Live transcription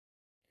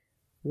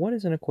What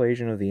is an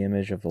equation of the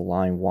image of the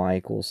line y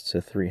equals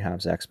to 3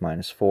 halves x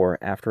minus 4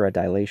 after a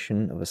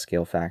dilation of a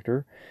scale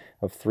factor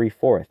of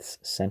 3/4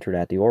 centered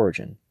at the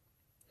origin?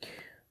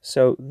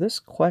 So this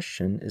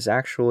question is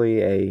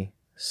actually a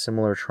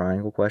similar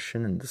triangle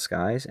question in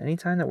disguise.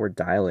 Anytime that we're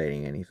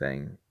dilating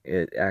anything,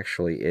 it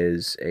actually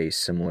is a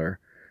similar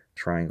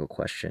triangle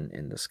question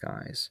in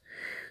disguise.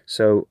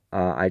 So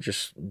I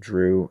just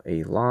drew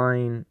a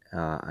line,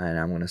 and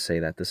I'm going to say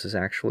that this is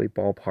actually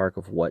ballpark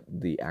of what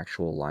the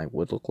actual line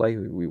would look like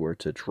if we were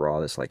to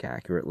draw this like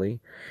accurately.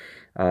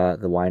 The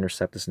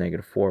y-intercept is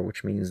 -4,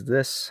 which means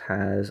this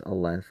has a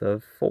length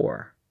of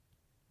 4.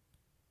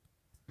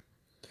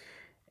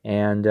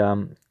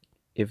 And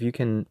if you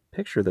can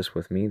picture this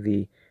with me,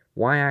 the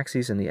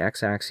y-axis and the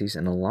x-axis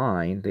in a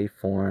line, they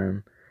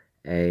form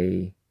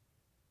a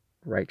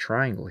right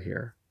triangle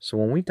here. So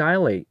when we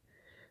dilate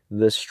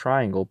this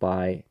triangle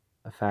by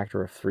a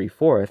factor of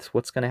 3/4,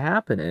 what's going to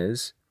happen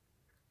is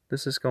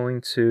this is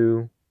going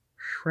to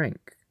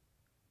shrink,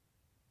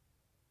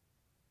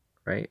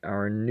 right?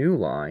 Our new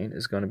line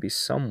is going to be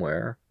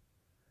somewhere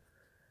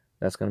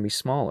that's going to be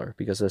smaller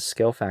because the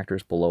scale factor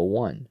is below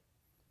 1.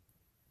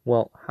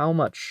 Well, how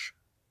much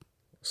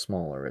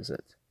smaller is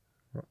it,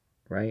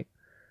 right?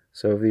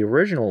 So if the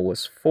original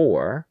was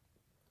 4,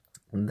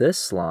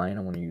 this line,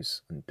 I want to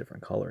use a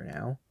different color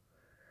now,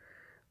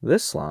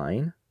 this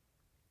line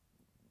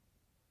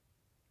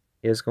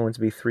is going to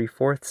be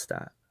 3/4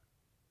 that.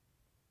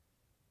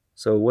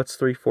 So what's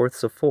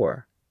 3/4 of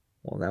 4?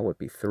 Well, that would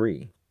be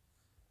 3.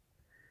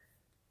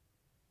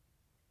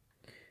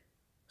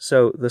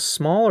 So the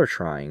smaller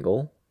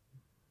triangle,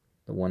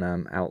 the one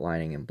I'm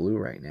outlining in blue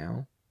right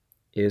now,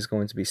 is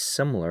going to be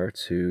similar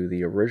to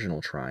the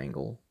original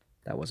triangle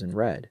that was in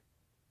red.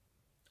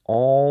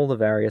 All the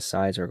various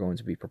sides are going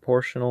to be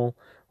proportional.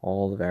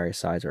 All the various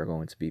sides are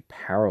going to be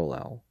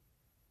parallel.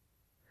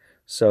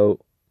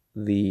 So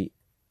the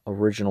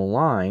original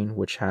line,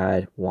 which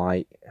had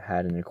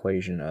an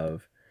equation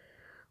of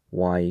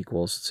y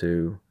equals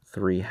to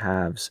 3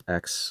 halves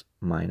x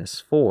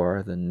minus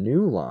 4, the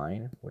new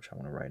line, which I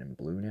want to write in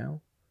blue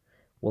now,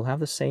 will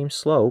have the same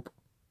slope,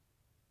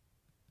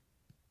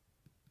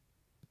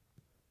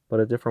 but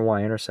a different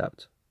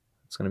y-intercept.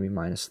 It's going to be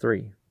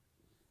 -3.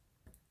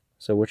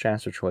 So which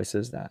answer choice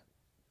is that?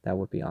 That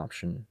would be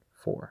option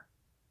 4.